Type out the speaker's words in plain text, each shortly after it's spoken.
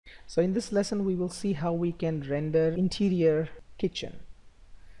So in this lesson we will see how we can render interior kitchen.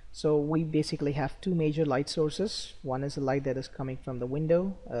 So we basically have two major light sources. One is a light that is coming from the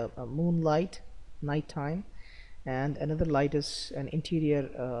window, a moonlight, nighttime, and another light is an interior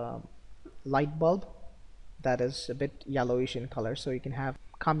light bulb that is a bit yellowish in color. So you can have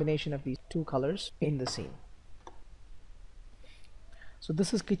combination of these two colors in the scene. So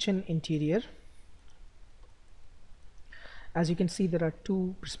this is kitchen interior. As you can see, there are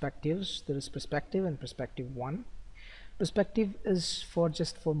two perspectives. There is perspective and perspective 1. Perspective is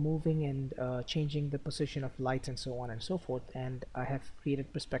just for moving and changing the position of lights and so on and so forth, and I have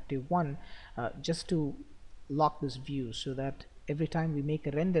created perspective 1 just to lock this view so that every time we make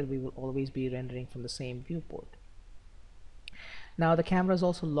a render we will always be rendering from the same viewport. Now the camera is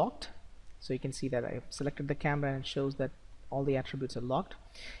also locked, so you can see that I've selected the camera and it shows that all the attributes are locked.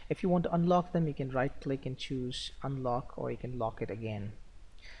 If you want to unlock them, you can right click and choose unlock, or you can lock it again,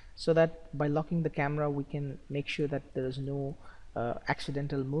 so that by locking the camera we can make sure that there is no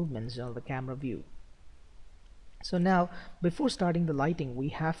accidental movements on the camera view. So now before starting the lighting we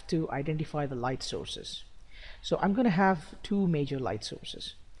have to identify the light sources. So I'm going to have two major light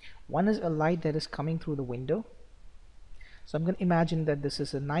sources. One is a light that is coming through the window. So I'm going to imagine that this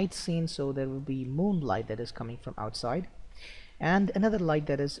is a night scene, so there will be moonlight that is coming from outside, and another light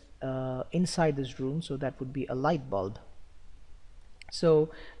that is inside this room, so that would be a light bulb. So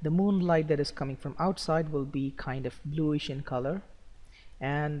the moonlight that is coming from outside will be kind of bluish in color,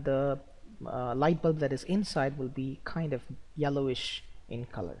 and the light bulb that is inside will be kind of yellowish in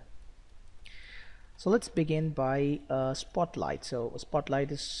color. So let's begin by spotlight. So a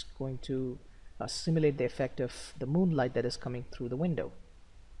spotlight is going to simulate the effect of the moonlight that is coming through the window.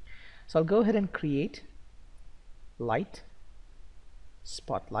 So I'll go ahead and create light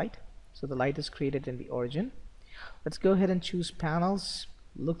spotlight. So the light is created in the origin. Let's go ahead and choose panels,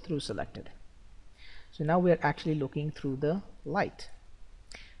 look through selected. So now we are actually looking through the light.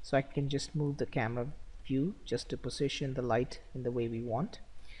 So I can just move the camera view just to position the light in the way we want.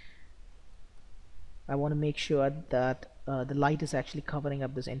 I want to make sure that the light is actually covering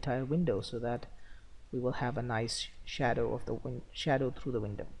up this entire window, so that we will have a nice shadow of the shadow through the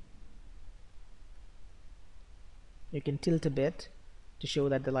window. You can tilt a bit to show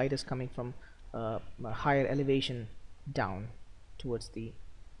that the light is coming from a higher elevation down towards the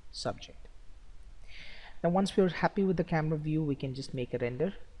subject. Now once we're happy with the camera view, we can just make a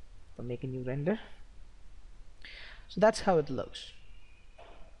render or make a new render. So that's how it looks.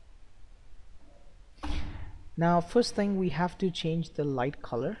 Now first thing, we have to change the light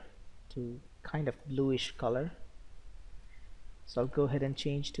color to kind of bluish color. So I'll go ahead and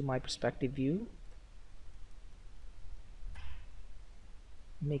change to my perspective view,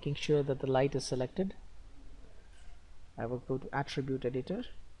 making sure that the light is selected. I will go to attribute editor,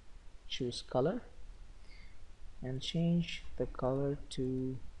 choose color, and change the color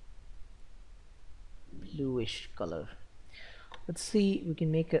to bluish color. Let's see, we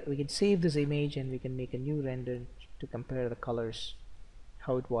can save this image and we can make a new render to compare the colors,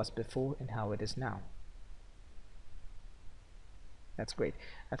 how it was before and how it is now. That's great.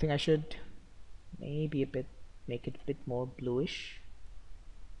 I think I should maybe make it a bit more bluish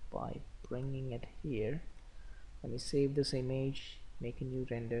by bringing it here. Let me save this image, make a new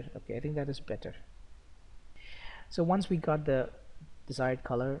render. Okay, I think that is better. So once we got the desired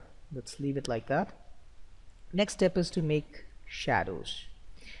color, let's leave it like that. Next step is to make shadows.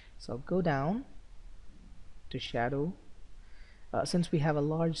 So I'll go down to shadow. Since we have a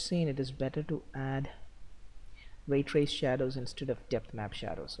large scene, it is better to add ray trace shadows instead of depth map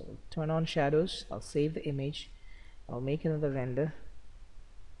shadows. So I'll turn on shadows, I'll save the image, I'll make another render.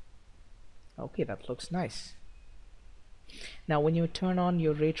 Okay, that looks nice. Now when you turn on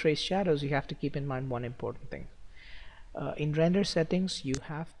your ray trace shadows, you have to keep in mind one important thing. In render settings, you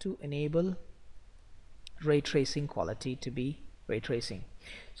have to enable ray tracing quality to be ray tracing.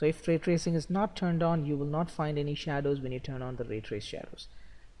 So if ray tracing is not turned on, you will not find any shadows when you turn on the ray trace shadows.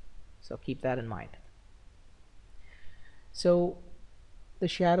 So keep that in mind. So the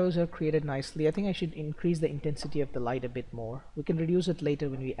shadows are created nicely. I think I should increase the intensity of the light a bit more. We can reduce it later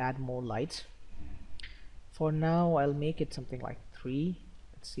when we add more lights. For now I'll make it something like 3.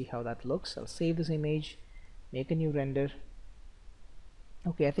 Let's see how that looks. I'll save this image, make a new render.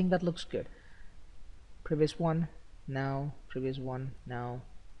 Okay, I think that looks good. Previous one, now, previous one, now.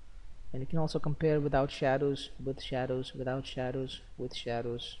 And you can also compare without shadows, with shadows, without shadows, with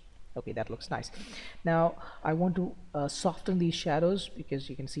shadows. Okay, that looks nice. Now I want to soften these shadows because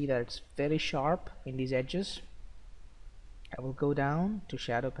you can see that it's very sharp in these edges. I will go down to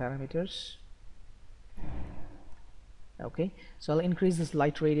shadow parameters. Okay, so I'll increase this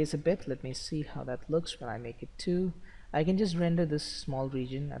light radius a bit. Let me see how that looks when I make it 2. I can just render this small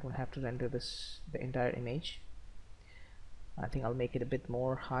region. I don't have to render the entire image. I think I'll make it a bit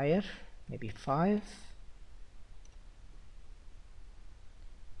more higher, maybe 5.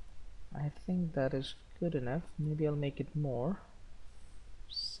 I think that is good enough. Maybe I'll make it more,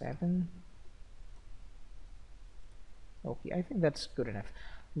 7. Okay, I think that's good enough.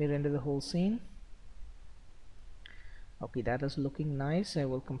 Let me render the whole scene. Okay, that is looking nice. I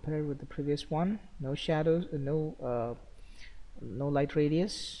will compare with the previous one. No shadows, no light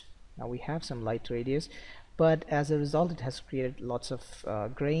radius. Now we have some light radius, but as a result it has created lots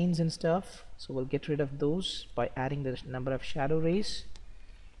of grains and stuff, so we'll get rid of those by adding the number of shadow rays.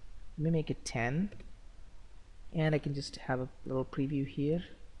 Let me make it 10, and I can just have a little preview here.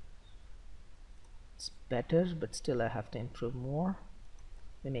 It's better, but still I have to improve more.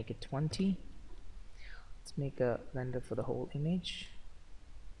 Let me make it 20. Let's make a render for the whole image.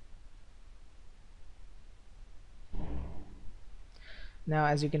 Now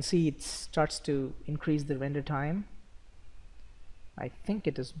as you can see, it starts to increase the render time. I think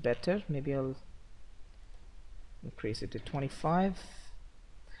it is better. Maybe I'll increase it to 25.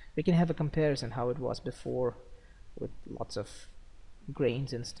 We can have a comparison how it was before with lots of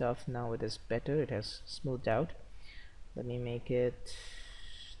grains and stuff. Now it is better, it has smoothed out. Let me make it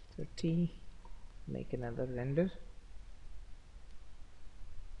 30. Make another render.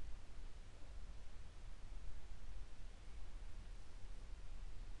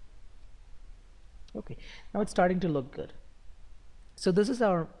 Okay, now it's starting to look good. So this is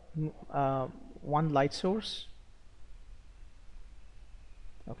our one light source.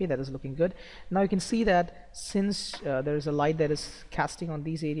 Okay, that is looking good. Now you can see that since there is a light that is casting on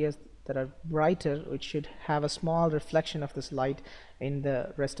these areas that are brighter, it should have a small reflection of this light in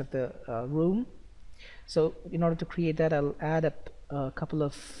the rest of the room. So in order to create that, I'll add a couple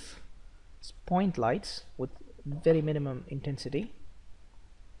of point lights with very minimum intensity.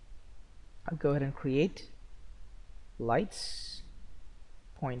 I'll go ahead and create lights,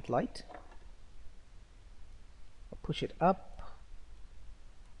 point light. I'll push it up.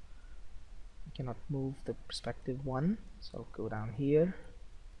 I cannot move the perspective 1, so I'll go down here.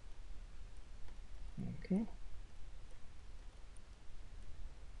 Okay.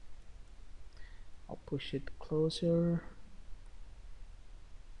 I'll push it closer,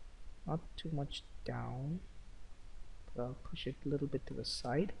 not too much down, but I'll push it a little bit to the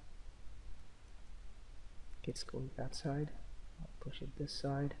side. Okay, it's going that side. I'll push it this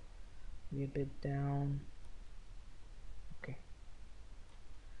side, maybe a bit down. Okay,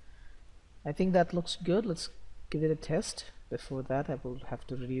 I think that looks good. Let's give it a test. Before that, I will have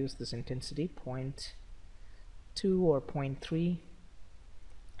to reduce this intensity, 0.2 or 0.3.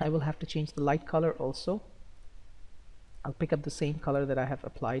 I will have to change the light color also. I'll pick up the same color that I have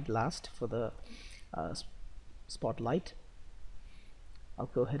applied last for the spotlight. I'll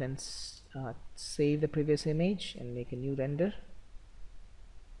go ahead and save the previous image and make a new render.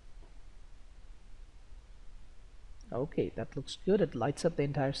 Okay, that looks good. It lights up the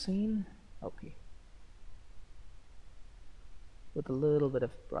entire scene. Okay, with a little bit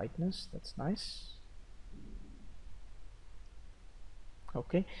of brightness. That's nice.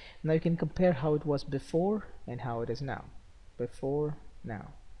 Okay, now you can compare how it was before and how it is now. Before, now,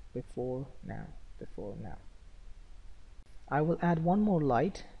 before, now, before, now. I will add one more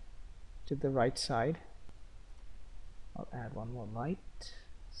light to the right side. I'll add one more light,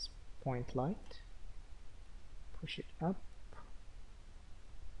 point light, push it up,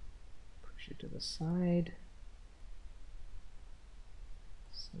 push it to the side,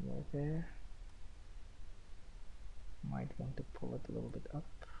 somewhere there. Might want to pull it a little bit up.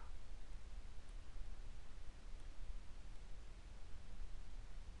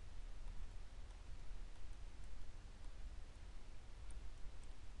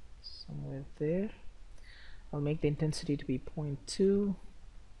 Somewhere there. I'll make the intensity to be 0.2,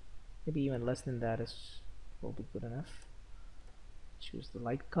 maybe even less than that will be good enough. Choose the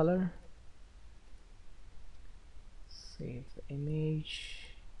light color, save the image,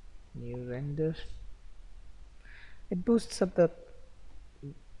 new render. It boosts up the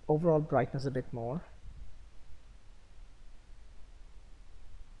overall brightness a bit more.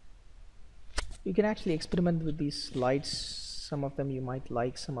 You can actually experiment with these lights. Some of them you might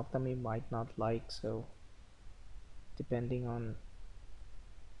like, some of them you might not like, so depending on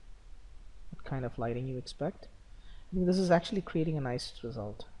what kind of lighting you expect. I think this is actually creating a nice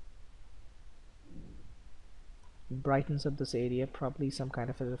result. It brightens up this area, probably some kind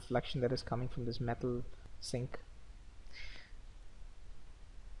of a reflection that is coming from this metal sink.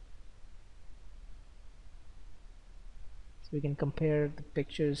 We can compare the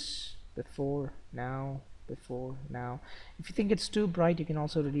pictures before, now, before, now. If you think it's too bright, you can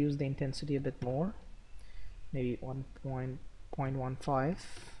also reduce the intensity a bit more, maybe 1.15.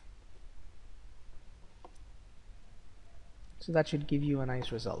 So that should give you a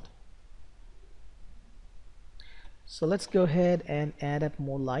nice result. So let's go ahead and add up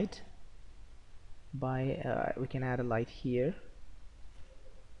more light by we can add a light here.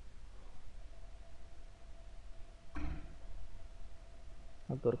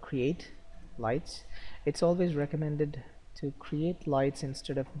 I'll go to create lights. It's always recommended to create lights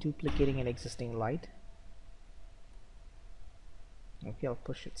instead of duplicating an existing light. Okay, I'll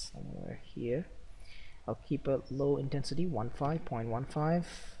push it somewhere here. I'll keep a low intensity, 0.15.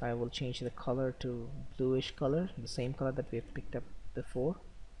 I will change the color to bluish color, the same color that we have picked up before.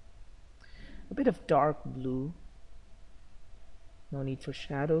 A bit of dark blue. No need for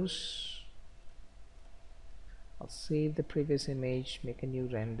shadows. I'll save the previous image, make a new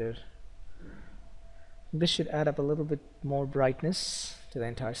render. This should add up a little bit more brightness to the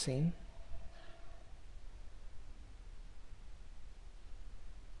entire scene.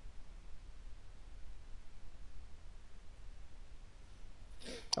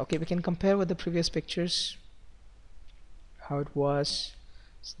 Okay, we can compare with the previous pictures how it was.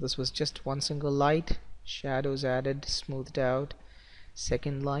 So this was just one single light, shadows added, smoothed out,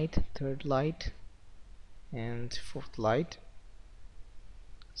 second light, third light, and fourth light.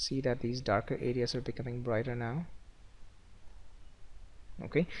 See that these darker areas are becoming brighter now.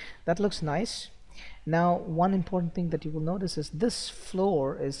 Okay, that looks nice. Now one important thing that you will notice is this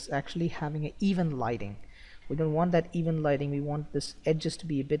floor is actually having an even lighting. We don't want that even lighting, we want this edges to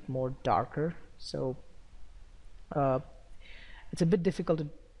be a bit more darker, so it's a bit difficult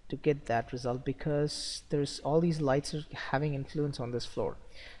to get that result because there's all these lights are having influence on this floor.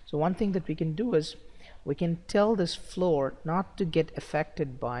 So one thing that we can do is we can tell this floor not to get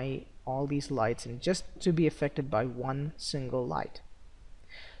affected by all these lights and just to be affected by one single light.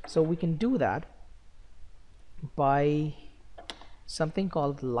 So we can do that by something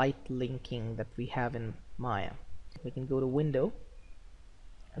called light linking that we have in Maya. We can go to Window,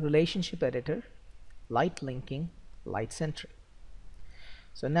 Relationship Editor, Light Linking, Light Centering.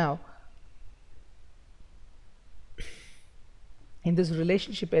 So now in this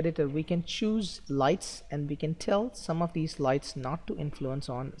relationship editor we can choose lights and we can tell some of these lights not to influence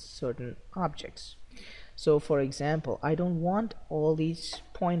on certain objects. So for example, I don't want all these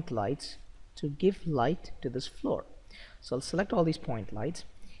point lights to give light to this floor. So I'll select all these point lights.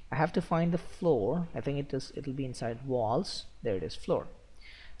 I have to find the floor. I think it'll be inside walls. There it is, floor.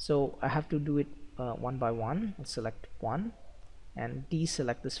 So I have to do it one by one. I'll select one and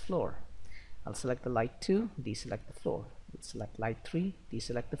deselect this floor. I'll select the light 2, deselect the floor. I'll select light 3,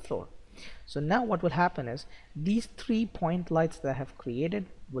 deselect the floor. So now what will happen is these 3 point lights that I have created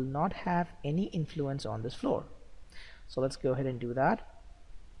will not have any influence on this floor. So let's go ahead and do that.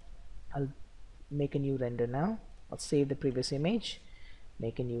 I'll make a new render now. I'll save the previous image,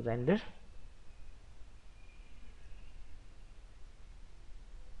 make a new render.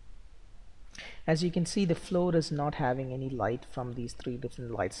 As you can see, the floor is not having any light from these 3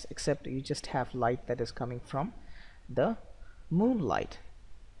 different lights, except you just have light that is coming from the moonlight.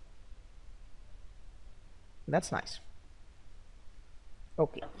 That's nice.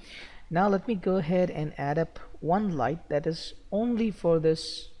 Okay, now let me go ahead and add up one light that is only for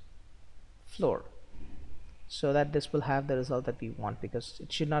this floor, so that this will have the result that we want, because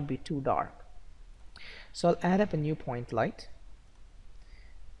it should not be too dark. So I'll add up a new point light.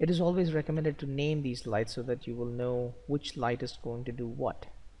 It is always recommended to name these lights so that you will know which light is going to do what.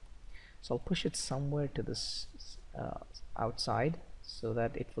 So I'll push it somewhere to this outside so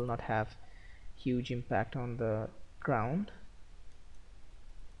that it will not have huge impact on the ground.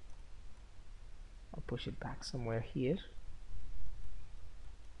 I'll push it back somewhere here.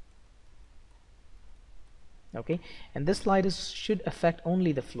 Okay, and this light should affect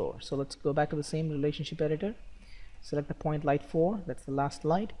only the floor. So let's go back to the same relationship editor, select the point light 4, that's the last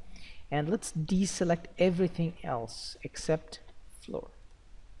light, and let's deselect everything else except floor.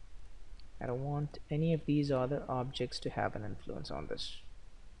 I don't want any of these other objects to have an influence on this.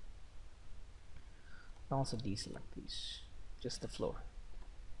 I'll also deselect these, just the floor.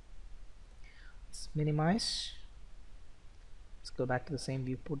 Let's minimize. Let's go back to the same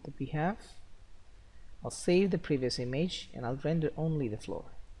viewport that we have. I'll save the previous image and I'll render only the floor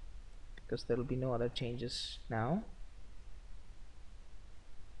because there will be no other changes now.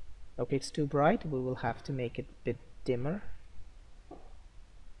 Okay, it's too bright. We will have to make it a bit dimmer.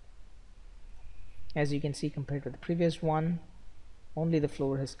 As you can see, compared to the previous one, only the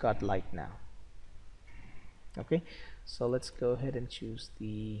floor has got light now. Okay, So let's go ahead and choose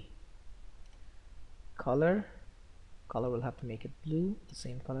the color. We'll have to make it blue, the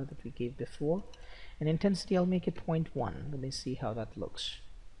same color that we gave before, and intensity I'll make it 0.1. Let me see how that looks.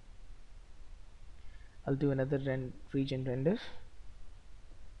 I'll do another region render.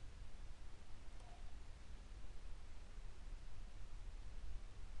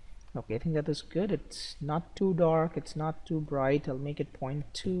 Okay, I think that is good. It's not too dark, it's not too bright. I'll make it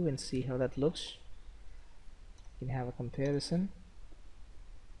 0.2 and see how that looks. You can have a comparison.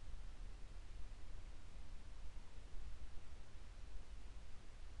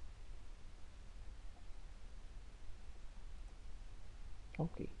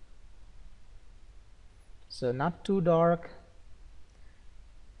 Okay, so not too dark,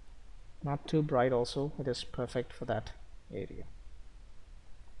 not too bright also. It is perfect for that area.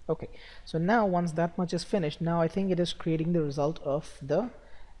 Okay, so now once that much is finished, now I think it is creating the result of the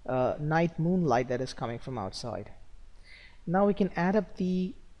night moonlight that is coming from outside. Now we can add up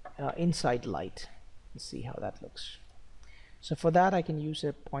the inside light and see how that looks. So for that I can use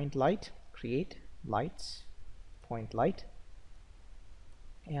a point light, create lights, point light,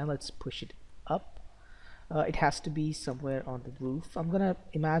 and let's push it up. It has to be somewhere on the roof. I'm gonna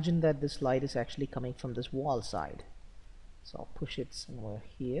imagine that this light is actually coming from this wall side, so I'll push it somewhere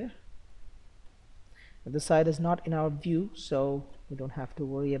here. Now, this side is not in our view, so we don't have to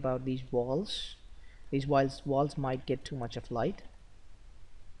worry about these walls. These walls might get too much of light.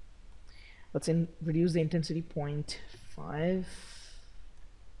 Let's reduce the intensity 0.5.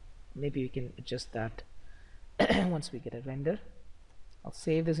 Maybe we can adjust that once we get a render. I'll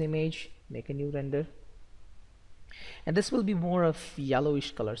save this image, make a new render, and this will be more of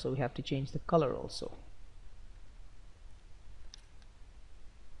yellowish color, so we have to change the color also.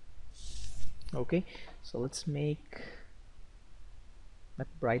 Okay, so let's make that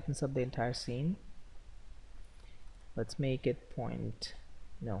brightens up the entire scene. Let's make it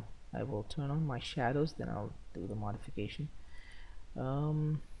no, I will turn on my shadows, then I'll do the modification.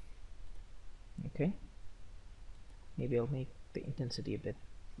 Okay, maybe I'll make the intensity a bit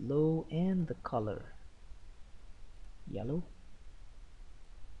low and the color yellow,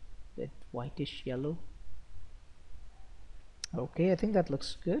 bit whitish yellow. Okay, I think that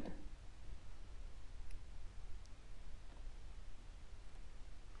looks good.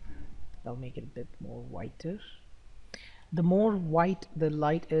 I'll make it a bit more whiter. The more white the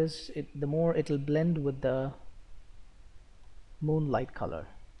light is, the more it'll blend with the moonlight color,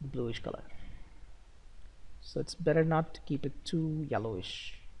 the bluish color. So it's better not to keep it too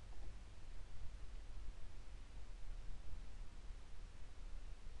yellowish.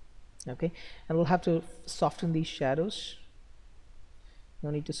 Okay, and we'll have to soften these shadows. No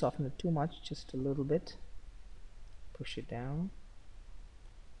need to soften it too much, just a little bit. Push it down.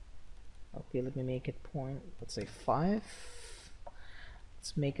 Okay, let me make it let's say 5.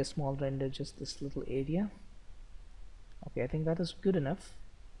 Let's make a small render, just this little area. Okay, I think that is good enough.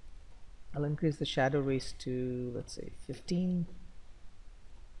 I'll increase the shadow rays to, let's say, 15.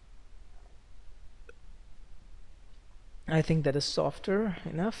 I think that is softer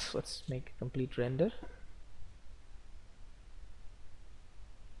enough. Let's make a complete render.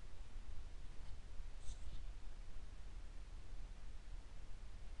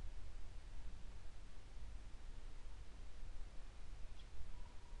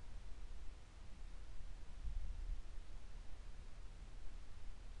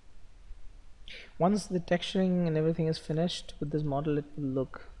 Once the texturing and everything is finished with this model, it will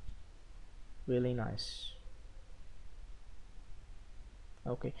look really nice.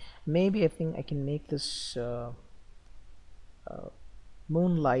 Okay, maybe I think I can make this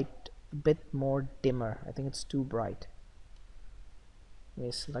moonlight a bit more dimmer. I think it's too bright. Let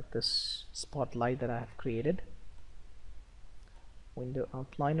me select this spotlight that I have created. Window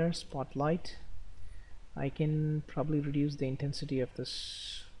outliner, spotlight. I can probably reduce the intensity of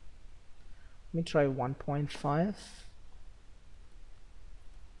this. Let me try 1.5.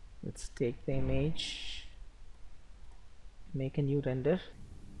 Let's take the image, make a new render.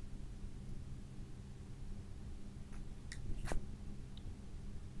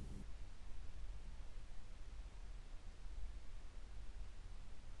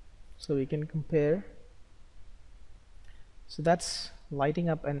 So we can compare. So that's lighting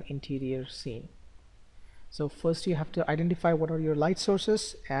up an interior scene. So first you have to identify what are your light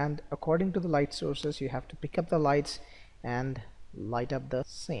sources, and according to the light sources you have to pick up the lights and light up the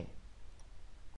scene.